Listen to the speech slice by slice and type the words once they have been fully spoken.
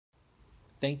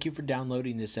Thank you for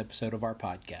downloading this episode of our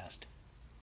podcast.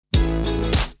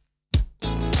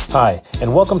 Hi,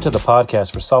 and welcome to the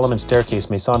podcast for Solomon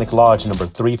Staircase Masonic Lodge number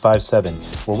 357,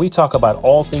 where we talk about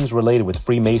all things related with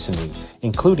Freemasonry,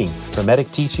 including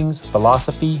Hermetic teachings,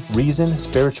 philosophy, reason,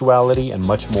 spirituality, and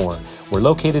much more. We're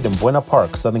located in Buena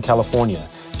Park, Southern California.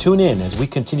 Tune in as we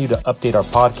continue to update our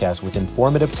podcast with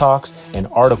informative talks and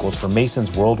articles for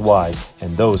Masons worldwide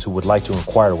and those who would like to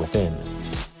inquire within.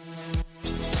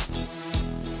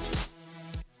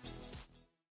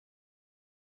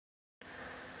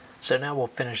 So now we'll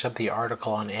finish up the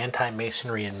article on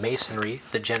anti-Masonry and Masonry,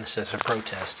 the genesis of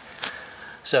protest.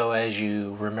 So as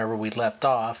you remember, we left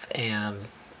off and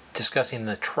discussing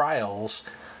the trials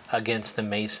against the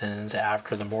Masons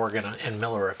after the Morgan and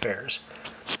Miller affairs.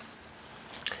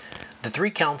 The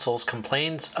three councils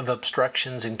complained of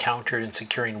obstructions encountered in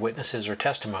securing witnesses or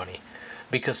testimony,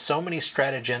 because so many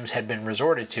stratagems had been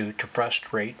resorted to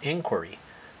frustrate inquiry.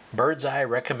 Birdseye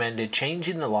recommended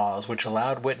changing the laws which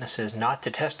allowed witnesses not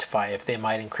to testify if they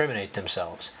might incriminate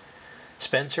themselves.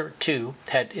 Spencer, too,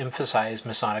 had emphasized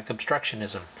Masonic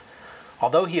obstructionism.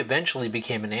 Although he eventually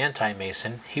became an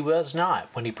anti-Mason, he was not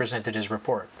when he presented his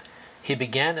report. He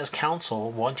began as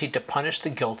counsel wanting to punish the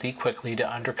guilty quickly to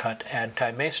undercut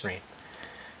anti-Masonry.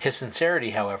 His sincerity,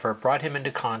 however, brought him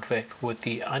into conflict with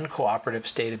the uncooperative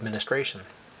state administration.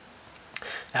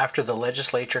 After the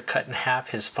legislature cut in half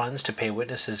his funds to pay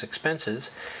witnesses' expenses,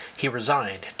 he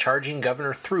resigned, charging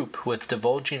Governor Throop with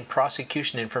divulging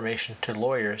prosecution information to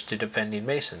lawyers to defending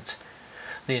Masons.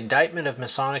 The indictment of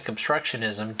Masonic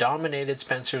obstructionism dominated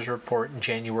Spencer's report in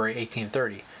January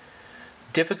 1830.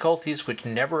 Difficulties which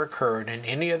never occurred in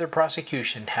any other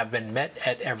prosecution have been met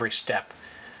at every step.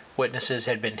 Witnesses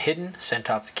had been hidden, sent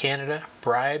off to Canada,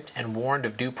 bribed, and warned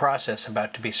of due process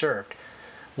about to be served.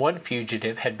 One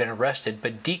fugitive had been arrested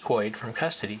but decoyed from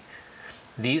custody.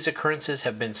 These occurrences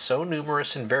have been so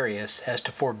numerous and various as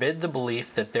to forbid the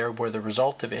belief that they were the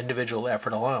result of individual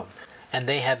effort alone, and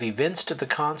they have evinced the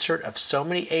concert of so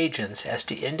many agents as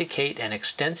to indicate an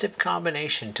extensive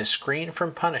combination to screen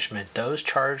from punishment those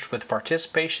charged with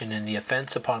participation in the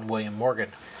offense upon William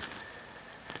Morgan.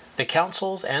 The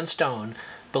councils and Stone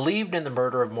believed in the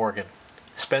murder of Morgan.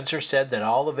 Spencer said that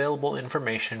all available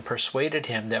information persuaded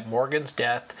him that Morgan's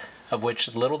death, of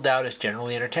which little doubt is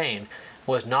generally entertained,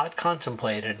 was not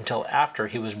contemplated until after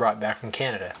he was brought back from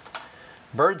Canada.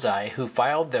 Birdseye, who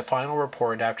filed the final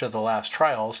report after the last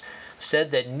trials,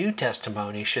 said that new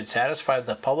testimony should satisfy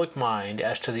the public mind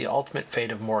as to the ultimate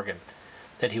fate of Morgan,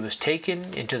 that he was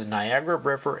taken into the Niagara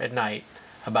River at night,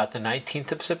 about the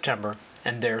 19th of September,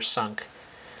 and there sunk.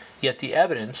 Yet the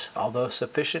evidence, although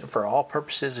sufficient for all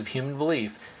purposes of human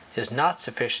belief, is not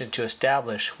sufficient to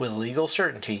establish with legal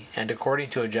certainty, and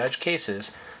according to adjudged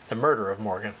cases, the murder of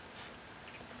Morgan.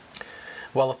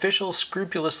 While officials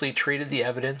scrupulously treated the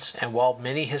evidence, and while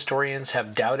many historians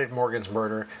have doubted Morgan's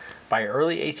murder, by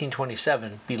early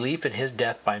 1827, belief in his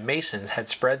death by Masons had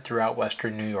spread throughout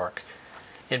western New York.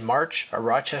 In March, a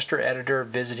Rochester editor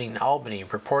visiting Albany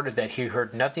reported that he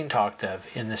heard nothing talked of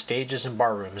in the stages and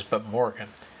barrooms but Morgan.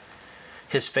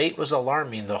 His fate was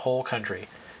alarming the whole country,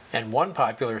 and one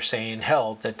popular saying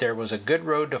held that there was a good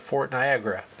road to Fort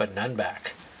Niagara, but none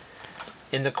back.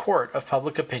 In the court of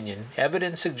public opinion,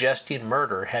 evidence suggesting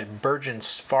murder had burgeoned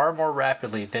far more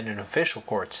rapidly than in official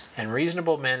courts, and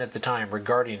reasonable men at the time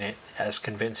regarding it as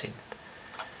convincing.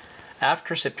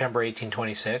 After September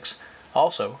 1826,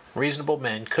 also, reasonable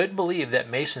men could believe that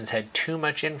Masons had too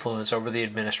much influence over the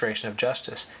administration of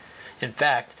justice. In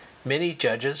fact, many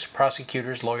judges,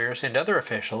 prosecutors, lawyers, and other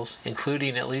officials,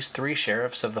 including at least 3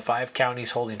 sheriffs of the 5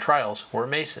 counties holding trials, were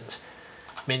Masons.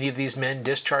 Many of these men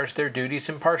discharged their duties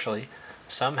impartially.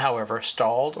 Some, however,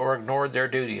 stalled or ignored their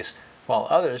duties, while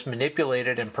others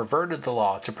manipulated and perverted the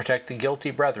law to protect the guilty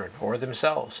brethren or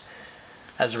themselves.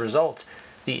 As a result,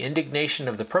 the indignation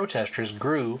of the protesters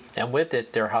grew, and with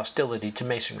it their hostility to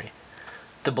Masonry.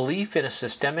 The belief in a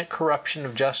systemic corruption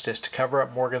of justice to cover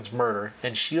up Morgan's murder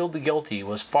and shield the guilty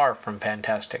was far from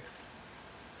fantastic.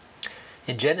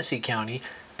 In Genesee County,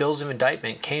 bills of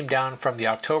indictment came down from the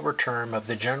October term of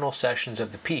the General Sessions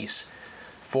of the Peace.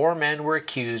 4 men were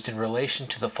accused in relation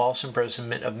to the false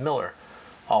imprisonment of Miller,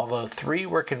 although 3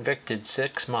 were convicted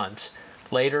 6 months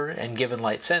later and given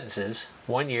light sentences,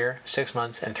 1 year, 6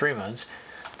 months, and 3 months.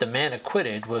 The man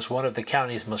acquitted was one of the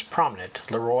county's most prominent,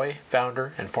 Leroy,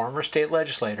 founder, and former state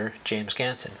legislator James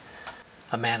Ganson.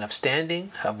 A man of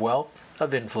standing, of wealth,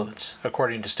 of influence,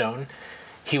 according to Stone.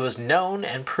 He was known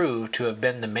and proved to have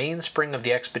been the mainspring of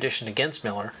the expedition against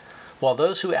Miller. While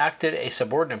those who acted a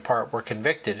subordinate part were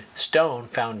convicted, Stone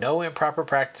found no improper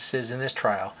practices in this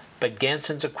trial, but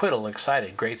Ganson's acquittal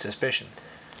excited great suspicion.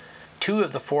 2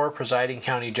 of the 4 presiding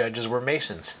county judges were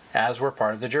Masons, as were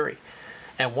part of the jury,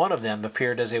 and one of them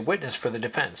appeared as a witness for the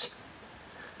defense.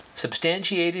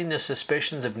 Substantiating the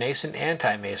suspicions of nascent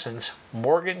anti-Masons,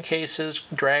 Morgan cases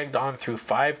dragged on through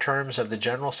 5 terms of the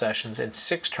General Sessions and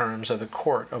 6 terms of the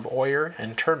Court of Oyer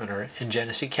and Terminer in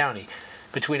Genesee County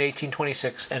between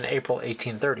 1826 and April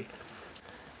 1830.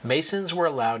 Masons were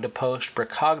allowed to post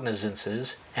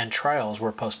recognizances and trials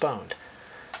were postponed.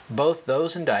 Both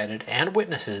those indicted and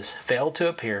witnesses failed to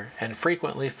appear and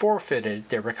frequently forfeited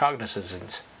their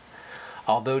recognizances.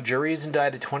 Although juries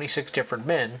indicted 26 different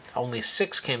men, only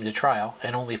 6 came to trial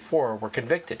and only 4 were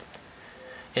convicted.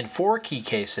 In 4 key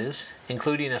cases,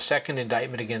 including a second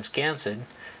indictment against Ganson,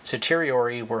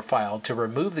 certiorari were filed to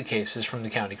remove the cases from the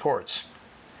county courts.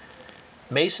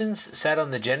 Masons sat on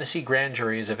the Genesee grand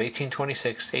juries of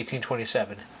 1826 to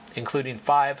 1827, including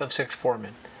 5 of 6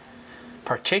 foremen.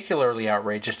 Particularly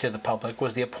outrageous to the public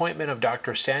was the appointment of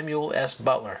Dr. Samuel S.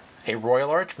 Butler, a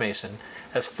Royal Arch Mason,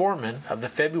 as foreman of the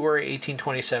February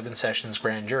 1827 Sessions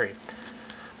grand jury.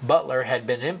 Butler had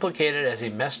been implicated as a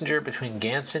messenger between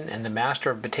Ganson and the master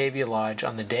of Batavia Lodge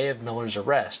on the day of Miller's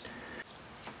arrest,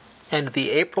 and the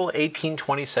April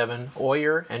 1827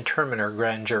 Oyer and Terminer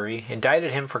grand jury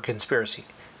indicted him for conspiracy.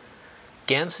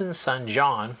 Ganson's son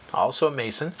John, also a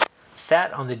Mason,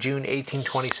 sat on the June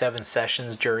 1827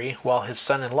 Sessions jury, while his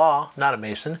son-in-law, not a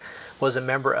Mason, was a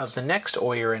member of the next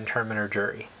Oyer and Terminer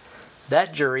jury.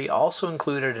 That jury also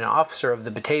included an officer of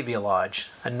the Batavia Lodge,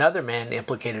 another man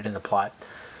implicated in the plot,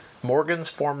 Morgan's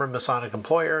former Masonic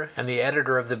employer, and the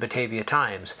editor of the Batavia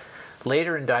Times,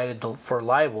 later indicted for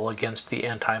libel against the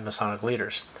anti-Masonic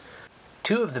leaders.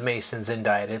 2 of the Masons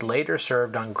indicted later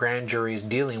served on grand juries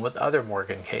dealing with other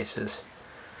Morgan cases.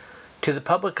 To the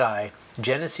public eye,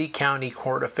 Genesee County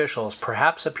Court officials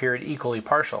perhaps appeared equally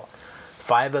partial.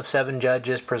 5 of 7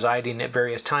 judges presiding at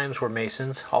various times were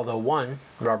Masons, although one,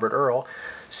 Robert Earl,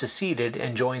 seceded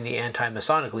and joined the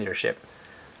anti-Masonic leadership.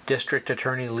 District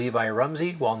Attorney Levi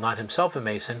Rumsey, while not himself a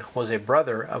Mason, was a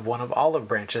brother of one of Olive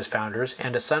Branch's founders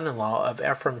and a son-in-law of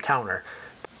Ephraim Towner,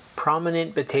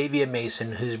 prominent Batavia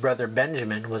Mason whose brother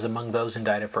Benjamin was among those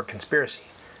indicted for conspiracy.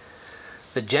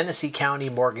 The Genesee County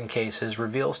Morgan cases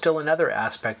reveal still another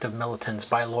aspect of militance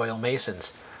by loyal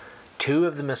Masons. 2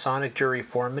 of the Masonic jury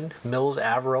foremen, Mills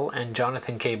Averill and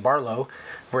Jonathan K. Barlow,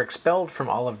 were expelled from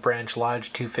Olive Branch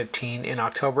Lodge 215 in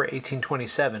October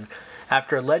 1827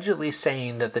 after allegedly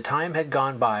saying that the time had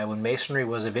gone by when Masonry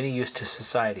was of any use to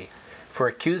society, for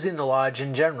accusing the lodge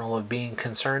in general of being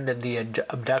concerned in the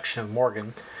abduction of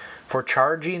Morgan, for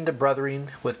charging the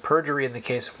brethren with perjury in the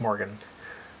case of Morgan.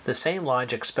 The same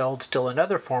lodge expelled still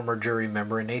another former jury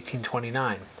member in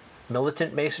 1829.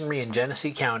 Militant Masonry in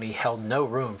Genesee County held no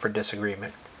room for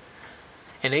disagreement.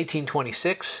 In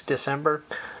 1826, December,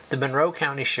 the Monroe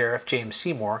County Sheriff James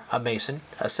Seymour, a Mason,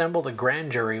 assembled a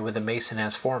grand jury with a Mason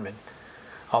as foreman.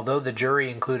 Although the jury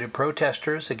included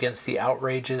protesters against the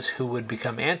outrages who would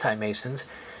become anti-Masons,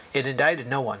 it indicted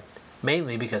no one,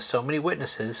 mainly because so many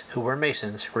witnesses who were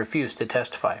Masons refused to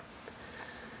testify.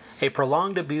 A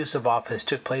prolonged abuse of office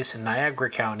took place in Niagara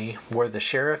County, where the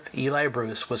sheriff, Eli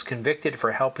Bruce, was convicted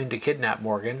for helping to kidnap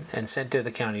Morgan and sent to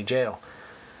the county jail.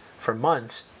 For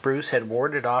months, Bruce had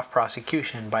warded off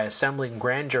prosecution by assembling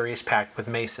grand juries packed with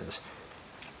Masons.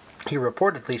 He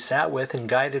reportedly sat with and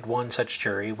guided one such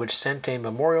jury, which sent a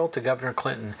memorial to Governor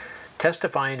Clinton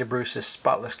testifying to Bruce's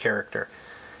spotless character.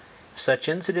 Such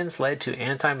incidents led to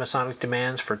anti-Masonic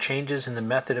demands for changes in the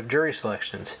method of jury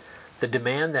selections. The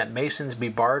demand that Masons be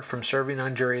barred from serving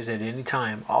on juries at any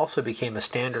time also became a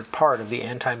standard part of the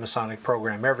anti-Masonic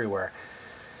program everywhere.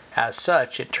 As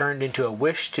such, it turned into a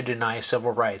wish to deny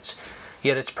civil rights,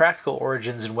 yet its practical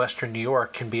origins in western New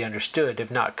York can be understood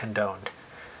if not condoned.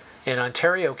 In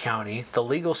Ontario County, the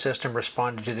legal system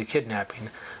responded to the kidnapping,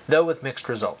 though with mixed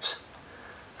results.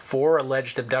 4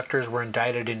 alleged abductors were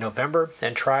indicted in November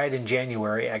and tried in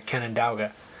January at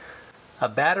Canandaigua. A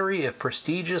battery of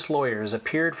prestigious lawyers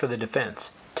appeared for the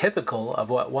defense, typical of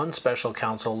what one special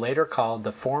counsel later called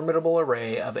the formidable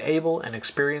array of able and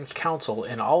experienced counsel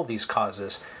in all these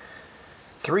causes.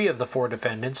 3 of the 4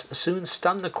 defendants soon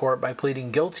stunned the court by pleading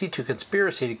guilty to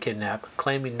conspiracy to kidnap,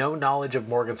 claiming no knowledge of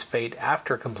Morgan's fate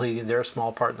after completing their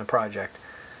small part in the project.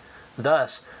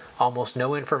 Thus, almost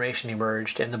no information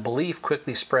emerged, and the belief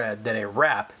quickly spread that a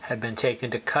rap had been taken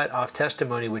to cut off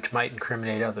testimony which might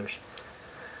incriminate others.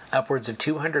 Upwards of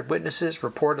 200 witnesses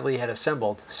reportedly had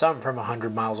assembled, some from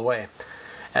 100 miles away.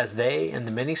 As they and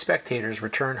the many spectators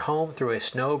returned home through a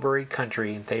snow-buried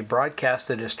country, they broadcast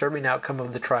the disturbing outcome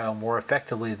of the trial more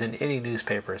effectively than any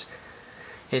newspapers.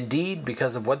 Indeed,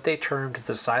 because of what they termed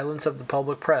the silence of the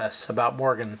public press about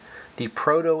Morgan, the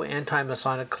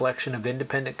proto-anti-Masonic collection of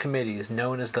independent committees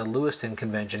known as the Lewiston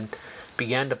Convention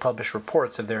began to publish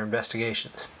reports of their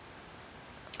investigations.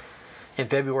 In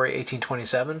February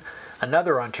 1827,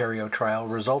 another Ontario trial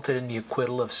resulted in the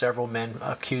acquittal of several men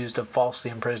accused of falsely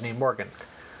imprisoning Morgan.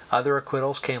 Other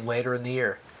acquittals came later in the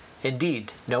year.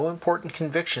 Indeed, no important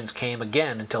convictions came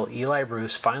again until Eli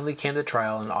Bruce finally came to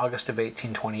trial in August of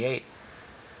 1828.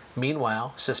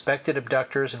 Meanwhile, suspected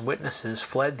abductors and witnesses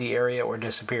fled the area or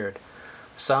disappeared.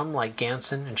 Some, like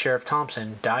Ganson and Sheriff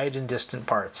Thompson, died in distant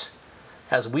parts.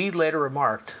 As Weed later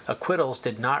remarked, acquittals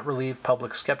did not relieve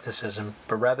public skepticism,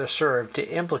 but rather served to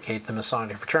implicate the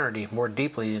Masonic fraternity more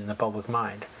deeply in the public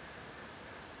mind.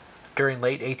 During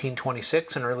late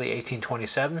 1826 and early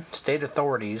 1827, state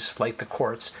authorities, like the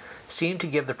courts, seemed to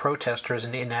give the protesters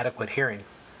an inadequate hearing.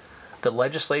 The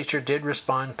legislature did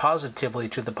respond positively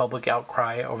to the public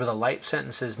outcry over the light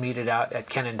sentences meted out at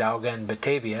Canandaigua and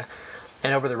Batavia,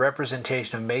 and over the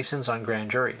representation of Masons on grand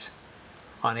juries.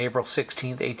 On April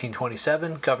 16,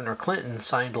 1827, Governor Clinton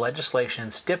signed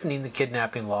legislation stiffening the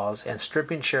kidnapping laws and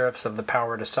stripping sheriffs of the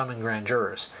power to summon grand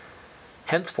jurors.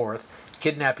 Henceforth,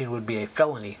 kidnapping would be a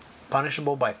felony,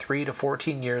 punishable by 3 to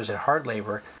 14 years at hard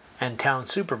labor, and town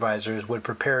supervisors would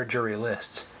prepare jury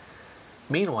lists.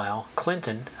 Meanwhile,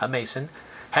 Clinton, a Mason,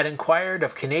 had inquired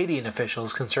of Canadian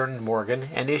officials concerning Morgan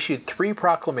and issued 3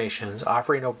 proclamations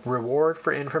offering a reward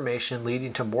for information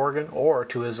leading to Morgan or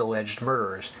to his alleged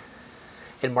murderers.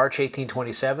 In March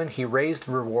 1827, he raised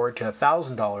the reward to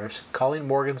 $1,000, calling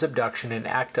Morgan's abduction an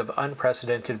act of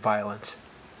unprecedented violence.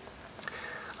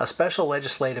 A special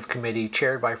legislative committee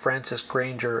chaired by Francis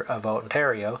Granger of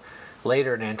Ontario,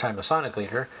 later an anti-Masonic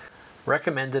leader,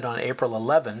 recommended on April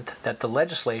 11th that the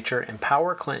legislature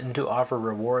empower Clinton to offer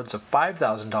rewards of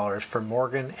 $5,000 for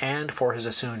Morgan and for his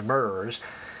assumed murderers,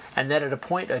 and that it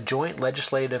appoint a joint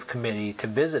legislative committee to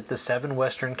visit the 7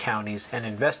 western counties and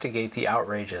investigate the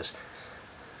outrages.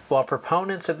 While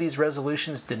proponents of these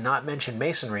resolutions did not mention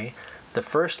Masonry, the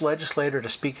first legislator to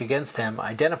speak against them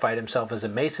identified himself as a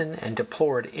Mason and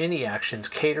deplored any actions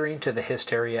catering to the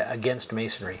hysteria against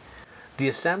Masonry. The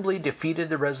Assembly defeated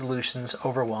the resolutions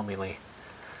overwhelmingly.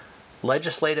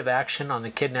 Legislative action on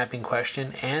the kidnapping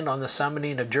question and on the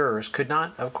summoning of jurors could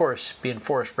not, of course, be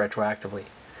enforced retroactively.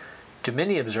 To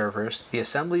many observers, the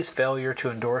Assembly's failure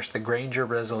to endorse the Granger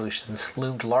resolutions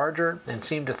loomed larger and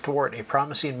seemed to thwart a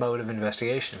promising mode of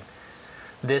investigation.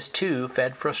 This, too,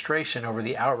 fed frustration over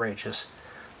the outrages.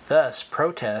 Thus,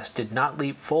 protest did not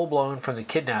leap full-blown from the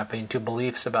kidnapping to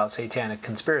beliefs about satanic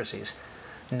conspiracies.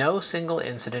 No single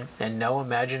incident and no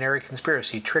imaginary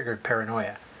conspiracy triggered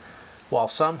paranoia. While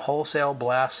some wholesale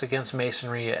blasts against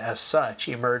Masonry as such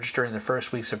emerged during the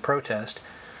first weeks of protest,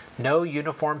 no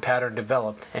uniform pattern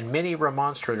developed, and many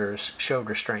remonstrators showed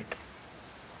restraint.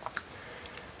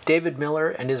 David Miller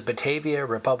and his Batavia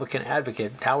Republican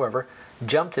advocate, however,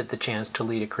 jumped at the chance to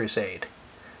lead a crusade.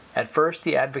 At first,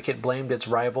 the advocate blamed its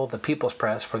rival, the People's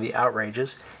Press, for the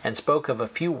outrages, and spoke of a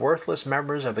few worthless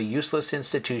members of a useless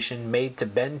institution made to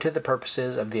bend to the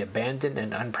purposes of the abandoned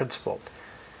and unprincipled.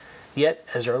 Yet,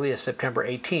 as early as September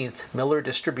 18th, Miller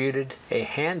distributed a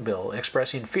handbill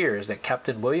expressing fears that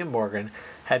Captain William Morgan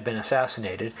had been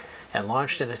assassinated, and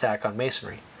launched an attack on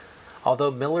Masonry.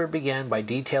 Although Miller began by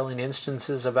detailing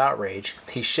instances of outrage,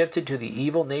 he shifted to the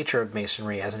evil nature of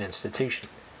Masonry as an institution.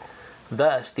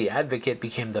 Thus, the advocate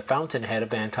became the fountainhead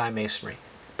of anti-Masonry,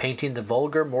 painting the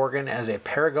vulgar Morgan as a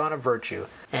paragon of virtue,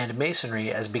 and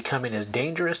Masonry as becoming as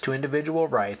dangerous to individual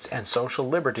rights and social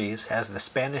liberties as the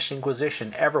Spanish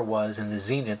Inquisition ever was in the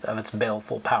zenith of its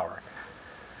baleful power.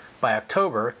 By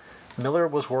October, Miller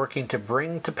was working to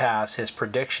bring to pass his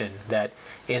prediction that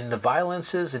in the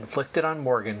violences inflicted on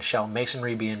Morgan shall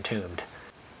Masonry be entombed.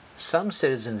 Some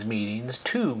citizens' meetings,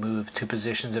 too, moved to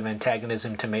positions of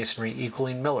antagonism to Masonry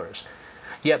equaling Miller's,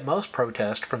 yet most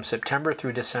protests from September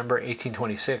through December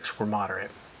 1826 were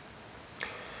moderate.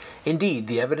 Indeed,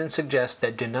 the evidence suggests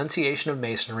that denunciation of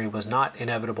Masonry was not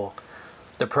inevitable.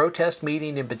 The protest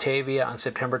meeting in Batavia on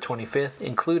September 25th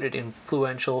included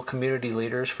influential community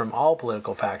leaders from all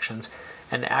political factions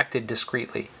and acted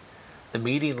discreetly. The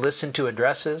meeting listened to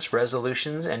addresses,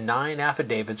 resolutions, and 9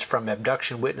 affidavits from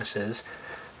abduction witnesses,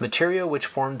 material which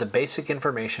formed the basic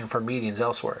information for meetings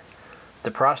elsewhere.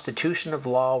 The prostitution of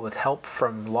law with help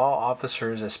from law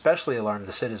officers especially alarmed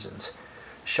the citizens.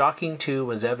 Shocking, too,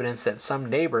 was evidence that some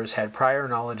neighbors had prior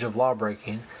knowledge of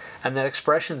lawbreaking, and that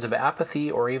expressions of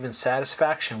apathy or even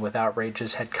satisfaction with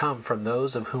outrages had come from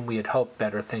those of whom we had hoped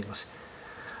better things.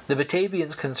 The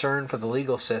Batavians' concern for the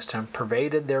legal system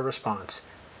pervaded their response.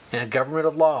 In a government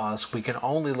of laws, we can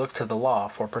only look to the law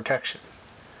for protection.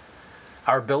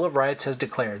 Our Bill of Rights has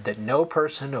declared that no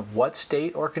person of what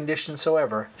state or condition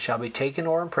soever shall be taken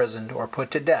or imprisoned or put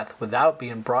to death without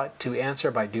being brought to answer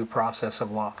by due process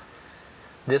of law.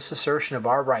 This assertion of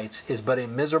our rights is but a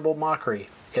miserable mockery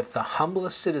if the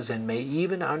humblest citizen may,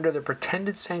 even under the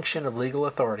pretended sanction of legal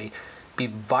authority, be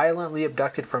violently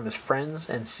abducted from his friends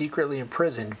and secretly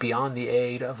imprisoned beyond the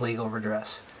aid of legal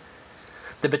redress.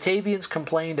 The Batavians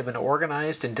complained of an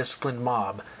organized and disciplined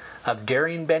mob, of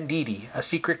daring banditti, a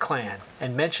secret clan,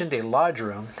 and mentioned a lodge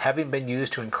room having been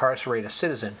used to incarcerate a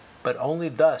citizen, but only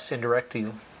thus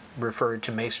indirectly referred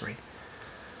to Masonry.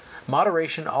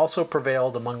 Moderation also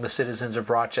prevailed among the citizens of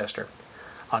Rochester.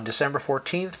 On December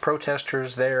 14th,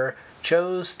 protesters there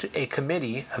chose a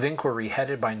committee of inquiry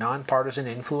headed by nonpartisan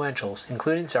influentials,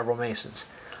 including several Masons.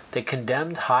 They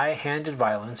condemned high-handed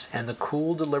violence and the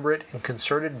cool, deliberate, and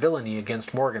concerted villainy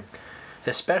against Morgan,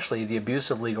 especially the abuse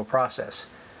of legal process.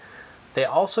 They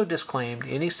also disclaimed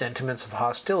any sentiments of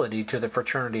hostility to the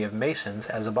fraternity of Masons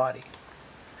as a body.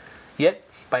 Yet,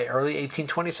 by early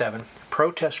 1827,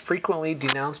 protests frequently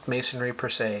denounced Masonry per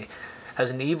se as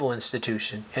an evil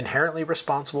institution inherently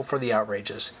responsible for the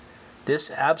outrages.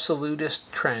 This absolutist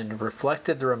trend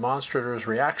reflected the Remonstrators'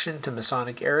 reaction to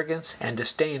Masonic arrogance and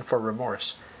disdain for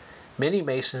remorse. Many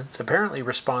Masons apparently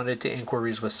responded to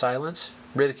inquiries with silence,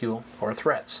 ridicule, or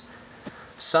threats.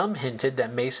 Some hinted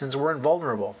that Masons were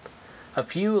invulnerable. A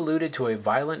few alluded to a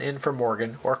violent end for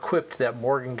Morgan or quipped that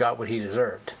Morgan got what he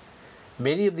deserved.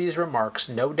 Many of these remarks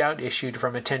no doubt issued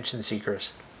from attention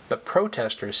seekers, but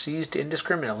protesters seized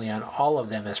indiscriminately on all of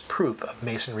them as proof of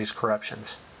Masonry's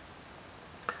corruptions.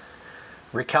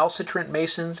 Recalcitrant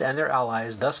Masons and their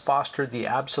allies thus fostered the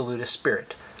absolutist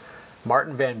spirit.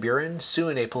 Martin Van Buren,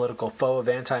 soon a political foe of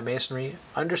anti-Masonry,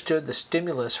 understood the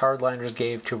stimulus hardliners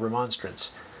gave to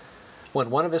remonstrance. When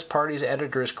one of his party's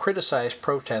editors criticized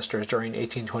protesters during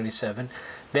 1827,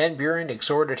 Van Buren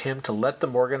exhorted him to let the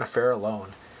Morgan affair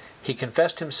alone. He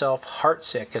confessed himself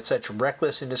heartsick at such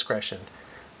reckless indiscretion,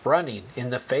 running in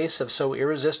the face of so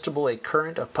irresistible a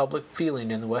current of public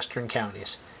feeling in the western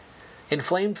counties.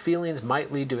 Inflamed feelings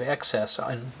might lead to excess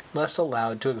unless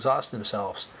allowed to exhaust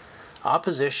themselves.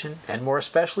 Opposition, and more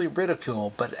especially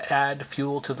ridicule, but add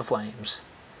fuel to the flames.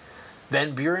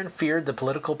 Van Buren feared the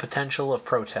political potential of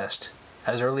protest.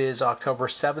 As early as October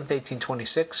 7,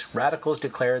 1826, radicals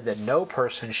declared that no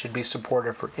person should be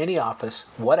supported for any office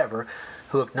whatever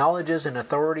who acknowledges an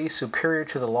authority superior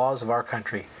to the laws of our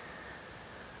country.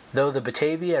 Though the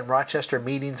Batavia and Rochester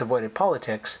meetings avoided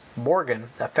politics, Morgan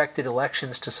affected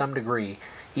elections to some degree,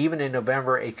 even in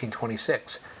November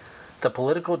 1826. The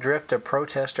political drift of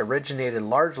protest originated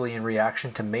largely in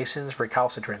reaction to Masons'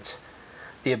 recalcitrance.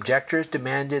 The objectors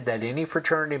demanded that any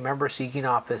fraternity member seeking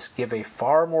office give a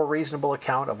far more reasonable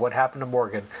account of what happened to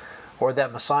Morgan, or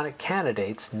that Masonic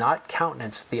candidates not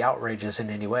countenance the outrages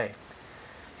in any way.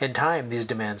 In time, these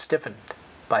demands stiffened.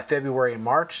 By February and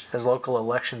March, as local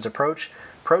elections approached,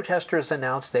 protesters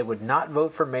announced they would not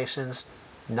vote for Masons,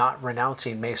 not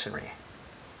renouncing Masonry.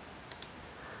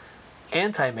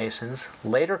 Anti-Masons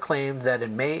later claimed that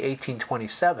in May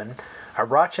 1827, a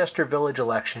Rochester village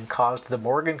election caused the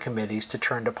Morgan committees to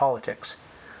turn to politics.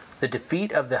 The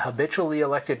defeat of the habitually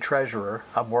elected treasurer,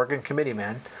 a Morgan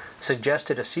committeeman,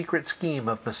 suggested a secret scheme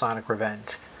of Masonic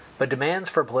revenge, but demands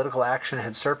for political action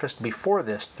had surfaced before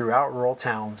this throughout rural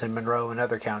towns in Monroe and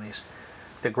other counties.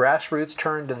 The grassroots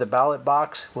turn to the ballot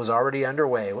box was already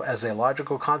underway as a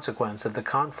logical consequence of the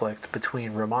conflict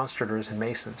between Remonstrators and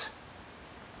Masons.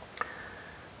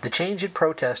 The change in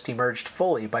protest emerged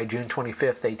fully by June 25,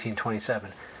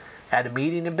 1827, at a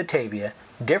meeting in Batavia,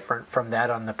 different from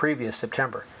that on the previous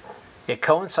September. It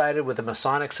coincided with the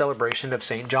Masonic celebration of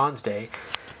St. John's Day,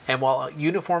 and while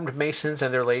uniformed Masons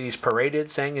and their ladies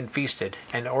paraded, sang, and feasted,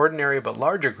 an ordinary but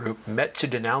larger group met to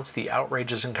denounce the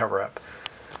outrages and cover-up.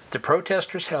 The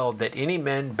protesters held that any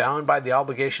men bound by the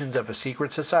obligations of a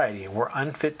secret society were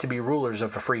unfit to be rulers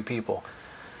of a free people,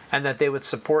 and that they would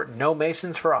support no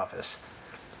Masons for office.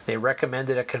 They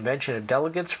recommended a convention of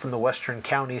delegates from the western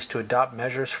counties to adopt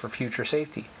measures for future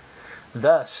safety.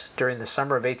 Thus, during the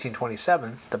summer of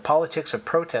 1827, the politics of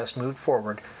protest moved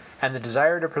forward, and the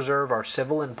desire to preserve our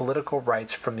civil and political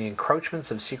rights from the encroachments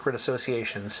of secret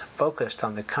associations focused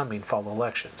on the coming fall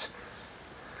elections.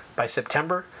 By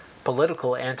September,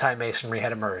 political anti-Masonry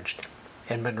had emerged.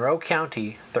 In Monroe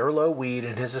County, Thurlow Weed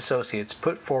and his associates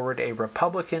put forward a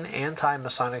Republican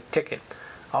anti-Masonic ticket,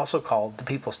 also called the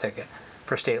People's Ticket,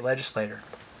 for state legislator.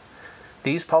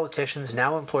 These politicians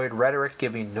now employed rhetoric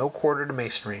giving no quarter to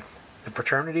Masonry. The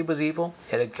fraternity was evil,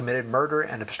 it had committed murder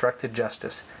and obstructed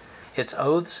justice. Its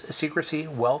oaths, secrecy,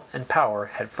 wealth, and power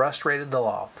had frustrated the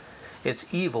law. Its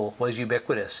evil was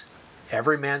ubiquitous.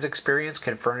 Every man's experience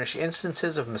can furnish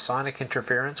instances of Masonic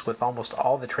interference with almost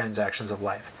all the transactions of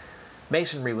life.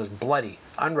 Masonry was bloody,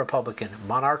 unrepublican,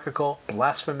 monarchical,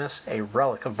 blasphemous, a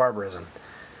relic of barbarism.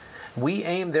 We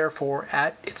aim, therefore,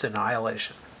 at its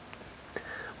annihilation.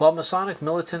 While Masonic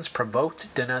militants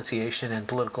provoked denunciation and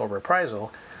political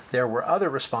reprisal, there were other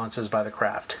responses by the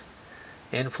craft.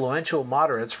 Influential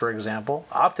moderates, for example,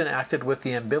 often acted with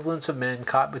the ambivalence of men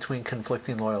caught between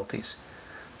conflicting loyalties.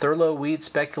 Thurlow Weed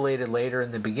speculated later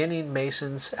in the beginning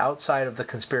Masons outside of the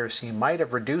conspiracy might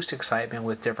have reduced excitement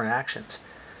with different actions.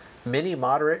 Many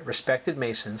moderate, respected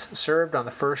Masons served on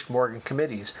the first Morgan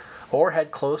committees, or had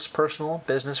close personal,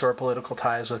 business, or political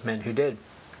ties with men who did.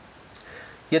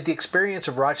 Yet the experience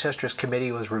of Rochester's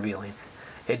committee was revealing.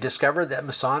 It discovered that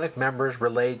Masonic members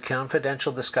relayed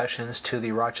confidential discussions to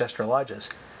the Rochester lodges.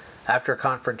 After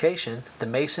confrontation, the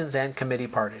Masons and committee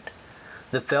parted.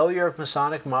 The failure of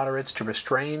Masonic moderates to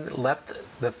restrain left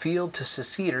the field to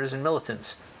seceders and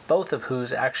militants, both of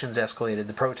whose actions escalated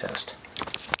the protest.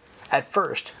 At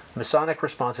first, Masonic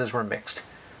responses were mixed.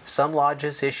 Some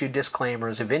lodges issued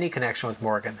disclaimers of any connection with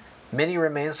Morgan. Many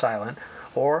remained silent,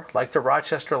 or, like the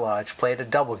Rochester Lodge, played a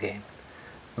double game.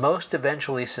 Most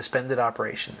eventually suspended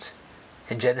operations.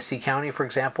 In Genesee County, for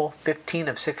example, 15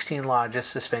 of 16 lodges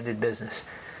suspended business.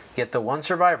 Yet the one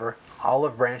survivor,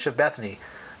 Olive Branch of Bethany,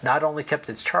 not only kept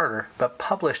its charter, but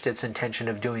published its intention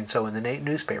of doing so in the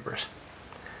newspapers.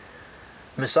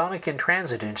 Masonic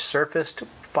intransigence surfaced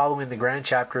following the Grand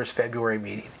Chapter's February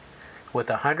meeting. With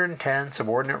 110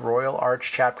 subordinate Royal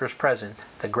Arch chapters present,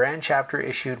 the Grand Chapter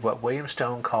issued what William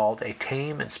Stone called a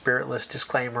tame and spiritless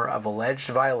disclaimer of alleged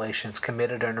violations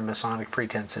committed under Masonic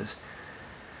pretenses.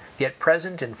 Yet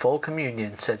present in full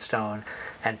communion, said Stone,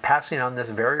 and passing on this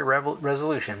very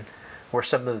resolution, were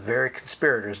some of the very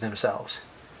conspirators themselves.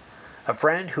 A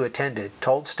friend who attended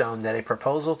told Stone that a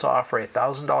proposal to offer a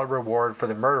 $1,000 reward for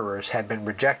the murderers had been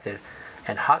rejected,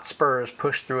 and hot spurs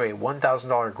pushed through a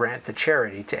 $1,000 grant to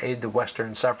charity to aid the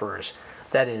Western sufferers,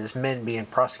 that is, men being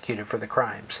prosecuted for the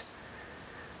crimes.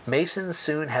 Masons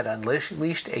soon had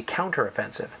unleashed a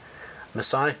counteroffensive.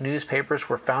 Masonic newspapers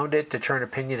were founded to turn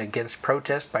opinion against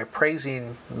protest by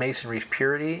praising Masonry's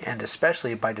purity and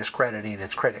especially by discrediting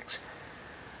its critics.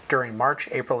 During March,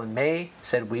 April, and May,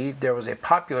 said Weed, there was a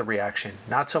popular reaction,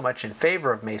 not so much in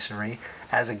favor of Masonry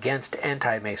as against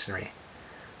anti-Masonry.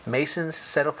 Masons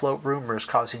set afloat rumors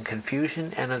causing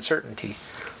confusion and uncertainty.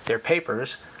 Their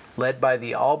papers, led by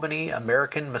the Albany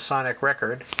American Masonic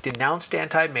Record, denounced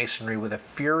anti-Masonry with a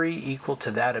fury equal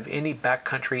to that of any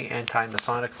backcountry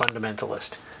anti-Masonic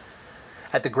fundamentalist.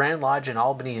 At the Grand Lodge in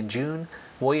Albany in June,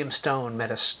 William Stone met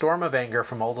a storm of anger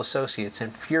from old associates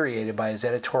infuriated by his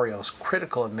editorials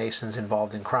critical of Masons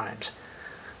involved in crimes.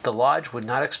 The lodge would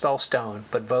not expel Stone,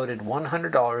 but voted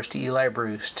 $100 to Eli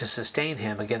Bruce to sustain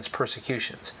him against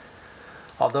persecutions.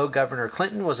 Although Governor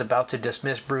Clinton was about to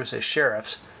dismiss Bruce as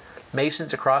sheriffs,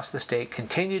 Masons across the state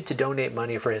continued to donate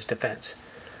money for his defense.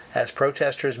 As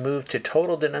protesters moved to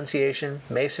total denunciation,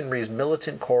 Masonry's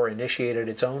militant corps initiated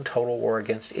its own total war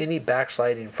against any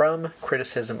backsliding from,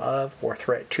 criticism of, or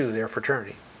threat to their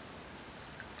fraternity.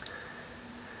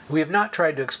 We have not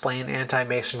tried to explain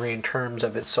anti-Masonry in terms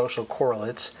of its social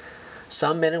correlates.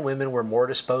 Some men and women were more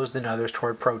disposed than others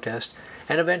toward protest,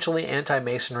 and eventually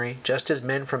anti-Masonry, just as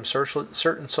men from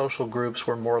certain social groups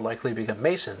were more likely to become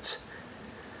Masons.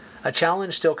 A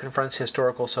challenge still confronts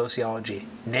historical sociology,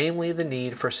 namely the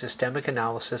need for systemic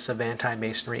analysis of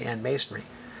anti-Masonry and Masonry.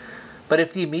 But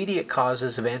if the immediate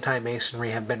causes of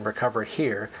anti-Masonry have been recovered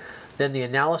here, then the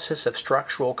analysis of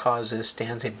structural causes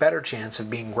stands a better chance of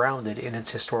being grounded in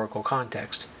its historical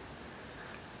context.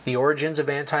 The origins of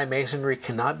anti-Masonry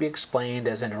cannot be explained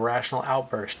as an irrational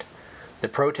outburst. The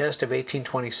protest of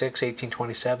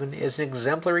 1826-1827 is an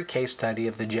exemplary case study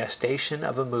of the gestation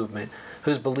of a movement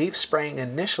whose beliefs sprang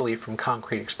initially from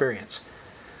concrete experience.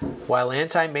 While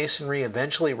anti-Masonry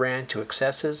eventually ran to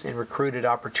excesses and recruited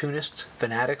opportunists,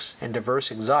 fanatics, and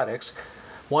diverse exotics,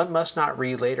 one must not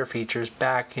read later features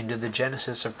back into the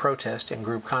genesis of protest and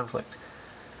group conflict.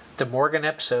 The Morgan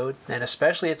episode, and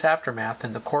especially its aftermath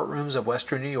in the courtrooms of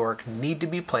Western New York, need to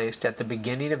be placed at the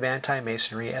beginning of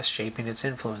anti-Masonry as shaping its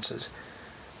influences.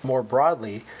 More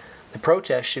broadly, the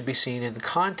protest should be seen in the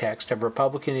context of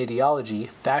Republican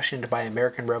ideology fashioned by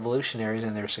American revolutionaries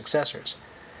and their successors.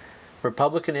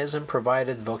 Republicanism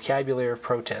provided the vocabulary of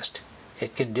protest.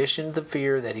 It conditioned the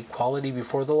fear that equality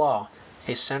before the law,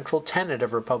 a central tenet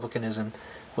of republicanism,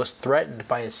 was threatened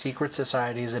by a secret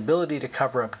society's ability to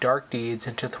cover up dark deeds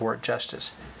and to thwart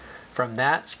justice. From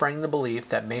that sprang the belief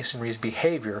that Masonry's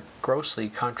behavior grossly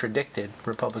contradicted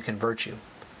Republican virtue.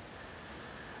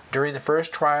 During the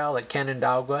first trial at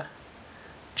Canandaigua,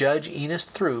 Judge Enos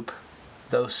Throop,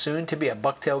 though soon to be a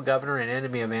Bucktail governor and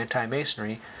enemy of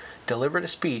anti-Masonry, delivered a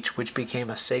speech which became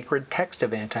a sacred text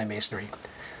of anti-Masonry.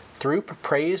 Throop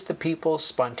praised the people's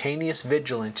spontaneous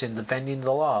vigilance in defending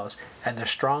the laws and their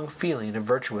strong feeling of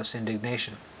virtuous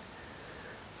indignation.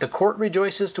 The court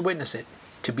rejoices to witness it,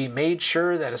 to be made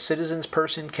sure that a citizen's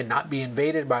person cannot be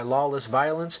invaded by lawless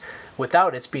violence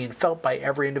without its being felt by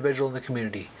every individual in the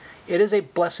community. It is a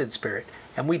blessed spirit,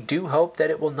 and we do hope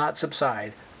that it will not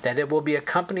subside, that it will be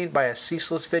accompanied by a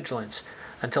ceaseless vigilance,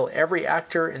 until every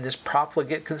actor in this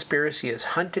profligate conspiracy is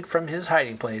hunted from his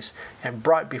hiding place and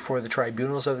brought before the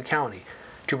tribunals of the county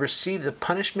to receive the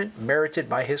punishment merited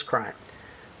by his crime.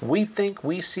 We think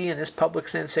we see in this public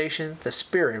sensation the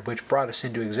spirit which brought us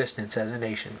into existence as a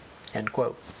nation." End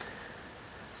quote.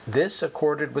 This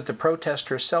accorded with the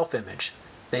protesters' self-image.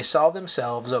 They saw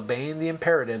themselves obeying the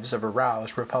imperatives of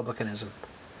aroused republicanism.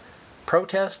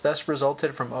 Protest thus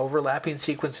resulted from overlapping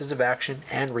sequences of action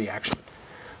and reaction.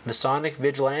 Masonic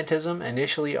vigilantism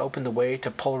initially opened the way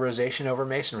to polarization over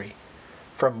Masonry.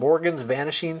 From Morgan's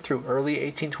vanishing through early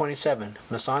 1827,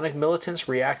 Masonic militants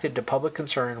reacted to public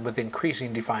concern with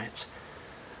increasing defiance.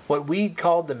 What Weed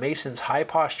called the Masons' high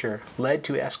posture led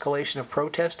to escalation of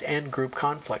protest and group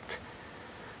conflict.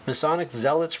 Masonic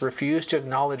zealots refused to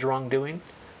acknowledge wrongdoing.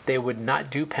 They would not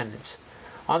do penance.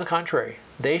 On the contrary,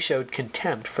 they showed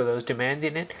contempt for those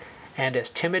demanding it, and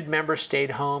as timid members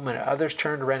stayed home and others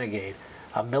turned renegade,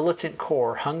 a militant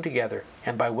corps hung together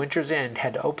and by winter's end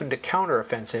had opened a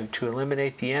counter-offensive to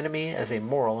eliminate the enemy as a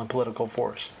moral and political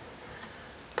force.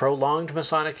 Prolonged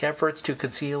Masonic efforts to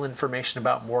conceal information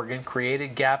about Morgan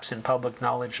created gaps in public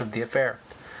knowledge of the affair,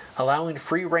 allowing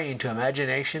free rein to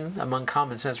imagination among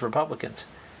common-sense Republicans.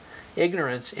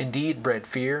 Ignorance indeed bred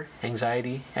fear,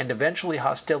 anxiety, and eventually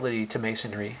hostility to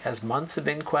Masonry as months of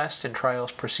inquests and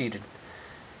trials proceeded.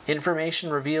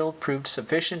 Information revealed proved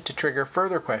sufficient to trigger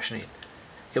further questioning.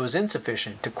 It was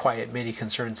insufficient to quiet many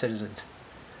concerned citizens.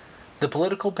 The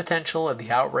political potential of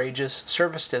the outrages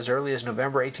surfaced as early as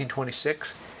November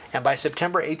 1826, and by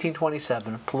September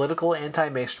 1827, political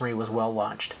anti-Masonry was well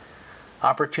launched.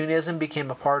 Opportunism became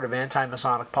a part of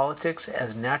anti-Masonic politics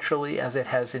as naturally as it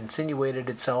has insinuated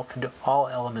itself into all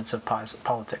elements of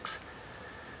politics.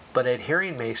 But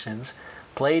adhering Masons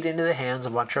played into the hands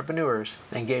of entrepreneurs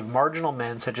and gave marginal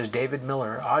men such as David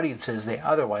Miller audiences they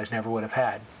otherwise never would have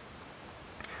had.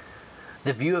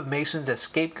 The view of Masons as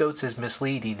scapegoats is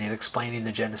misleading in explaining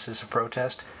the genesis of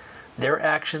protest. Their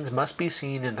actions must be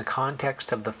seen in the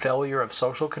context of the failure of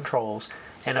social controls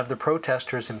and of the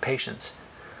protesters' impatience.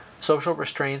 Social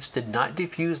restraints did not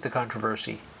diffuse the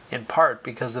controversy, in part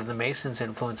because of the Masons'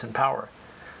 influence and power.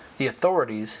 The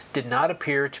authorities did not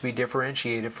appear to be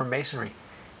differentiated from Masonry,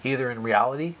 either in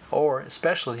reality or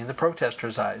especially in the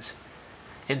protesters' eyes.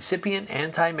 Incipient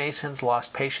anti-Masons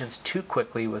lost patience too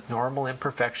quickly with normal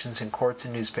imperfections in courts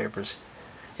and newspapers.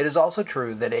 It is also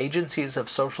true that agencies of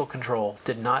social control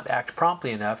did not act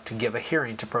promptly enough to give a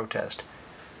hearing to protest.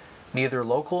 Neither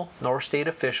local nor state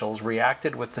officials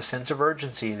reacted with the sense of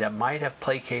urgency that might have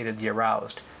placated the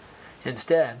aroused.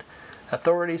 Instead,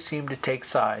 authorities seemed to take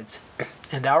sides,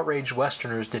 and outraged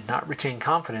Westerners did not retain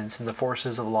confidence in the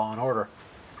forces of law and order.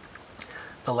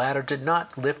 The latter did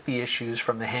not lift the issues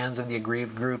from the hands of the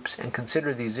aggrieved groups and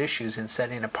consider these issues in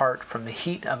setting apart from the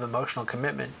heat of emotional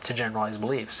commitment to generalized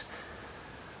beliefs.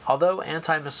 Although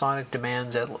anti-Masonic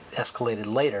demands escalated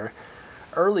later,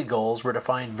 early goals were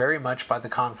defined very much by the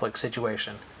conflict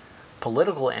situation.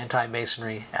 Political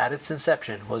anti-Masonry, at its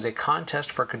inception, was a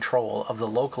contest for control of the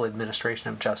local administration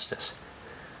of justice.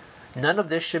 None of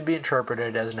this should be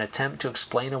interpreted as an attempt to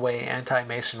explain away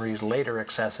anti-Masonry's later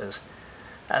excesses.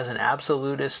 As an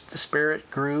absolutist spirit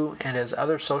grew and as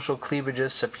other social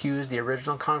cleavages suffused the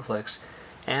original conflicts,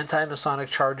 anti-Masonic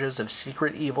charges of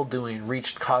secret evil-doing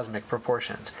reached cosmic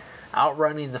proportions,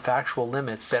 outrunning the factual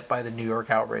limits set by the New York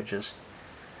outrages.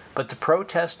 But the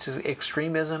protest to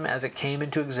extremism as it came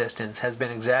into existence has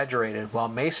been exaggerated while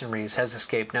Masonry's has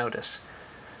escaped notice.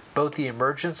 Both the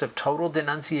emergence of total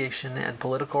denunciation and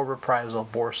political reprisal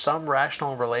bore some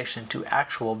rational relation to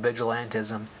actual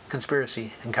vigilantism,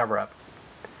 conspiracy, and cover-up.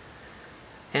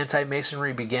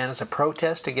 Anti-Masonry began as a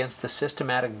protest against the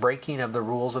systematic breaking of the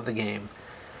rules of the game,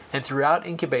 and throughout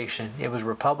incubation it was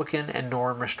Republican and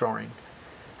norm-restoring.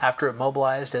 After it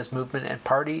mobilized as movement and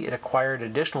party, it acquired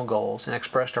additional goals and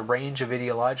expressed a range of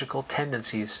ideological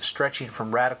tendencies stretching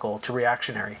from radical to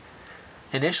reactionary.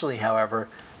 Initially, however,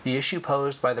 the issue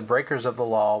posed by the breakers of the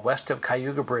law west of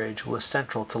Cayuga Bridge was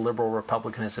central to liberal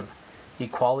republicanism: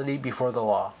 equality before the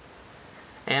law.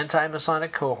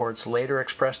 Anti-Masonic cohorts later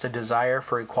expressed a desire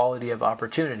for equality of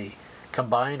opportunity,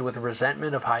 combined with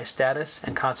resentment of high status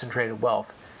and concentrated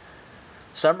wealth,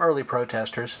 Some early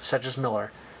protesters, such as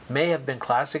Miller, may have been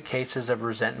classic cases of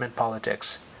resentment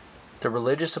politics. The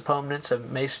religious opponents of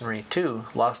Masonry, too,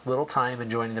 lost little time in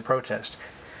joining the protest,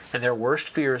 and their worst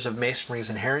fears of Masonry's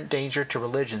inherent danger to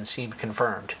religion seemed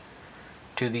confirmed.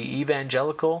 To the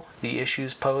evangelical, the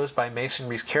issues posed by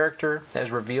Masonry's character,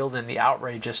 as revealed in the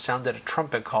outrages, sounded a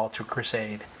trumpet call to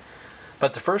crusade.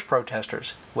 But the first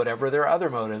protesters, whatever their other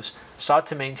motives, sought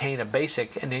to maintain a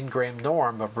basic and ingrained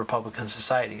norm of Republican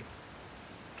society.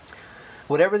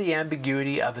 Whatever the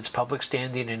ambiguity of its public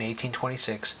standing in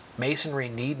 1826, Masonry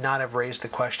need not have raised the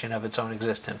question of its own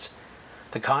existence.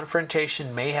 The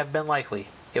confrontation may have been likely,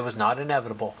 it was not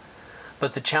inevitable,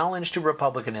 but the challenge to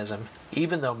republicanism,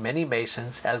 even though many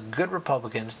Masons, as good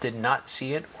Republicans, did not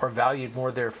see it or valued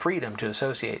more their freedom to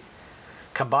associate,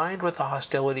 combined with the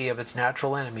hostility of its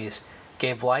natural enemies,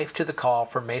 gave life to the call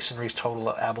for Masonry's total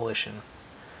abolition.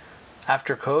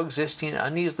 After coexisting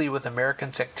uneasily with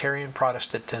American sectarian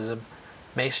Protestantism,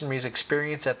 Masonry's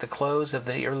experience at the close of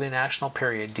the early national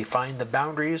period defined the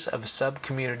boundaries of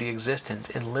sub-community existence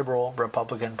in liberal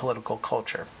Republican political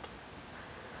culture.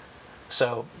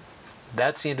 So,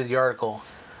 that's the end of the article.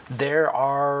 There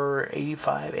are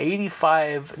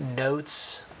 85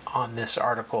 notes on this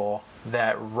article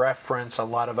that reference a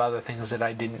lot of other things that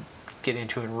I didn't get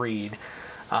into and read.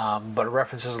 But it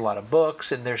references a lot of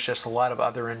books, and there's just a lot of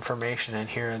other information in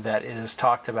here that is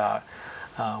talked about.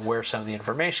 Where some of the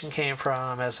information came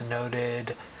from, as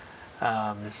noted,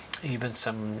 even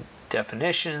some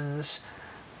definitions.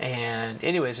 And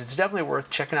anyways, it's definitely worth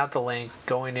checking out the link,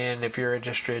 going in if you're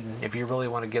interested, if you really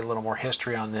want to get a little more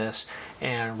history on this,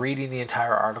 and reading the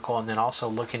entire article, and then also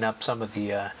looking up some of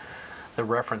the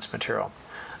reference material.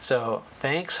 So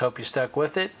thanks, hope you stuck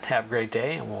with it. Have a great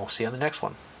day, and we'll see you on the next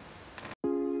one.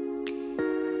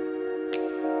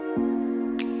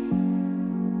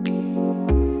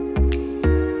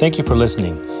 Thank you for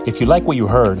listening. If you like what you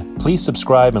heard, please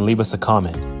subscribe and leave us a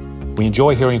comment. We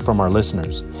enjoy hearing from our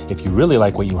listeners. If you really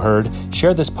like what you heard,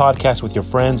 share this podcast with your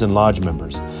friends and lodge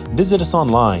members. Visit us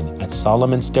online at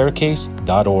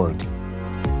solomonstaircase.org.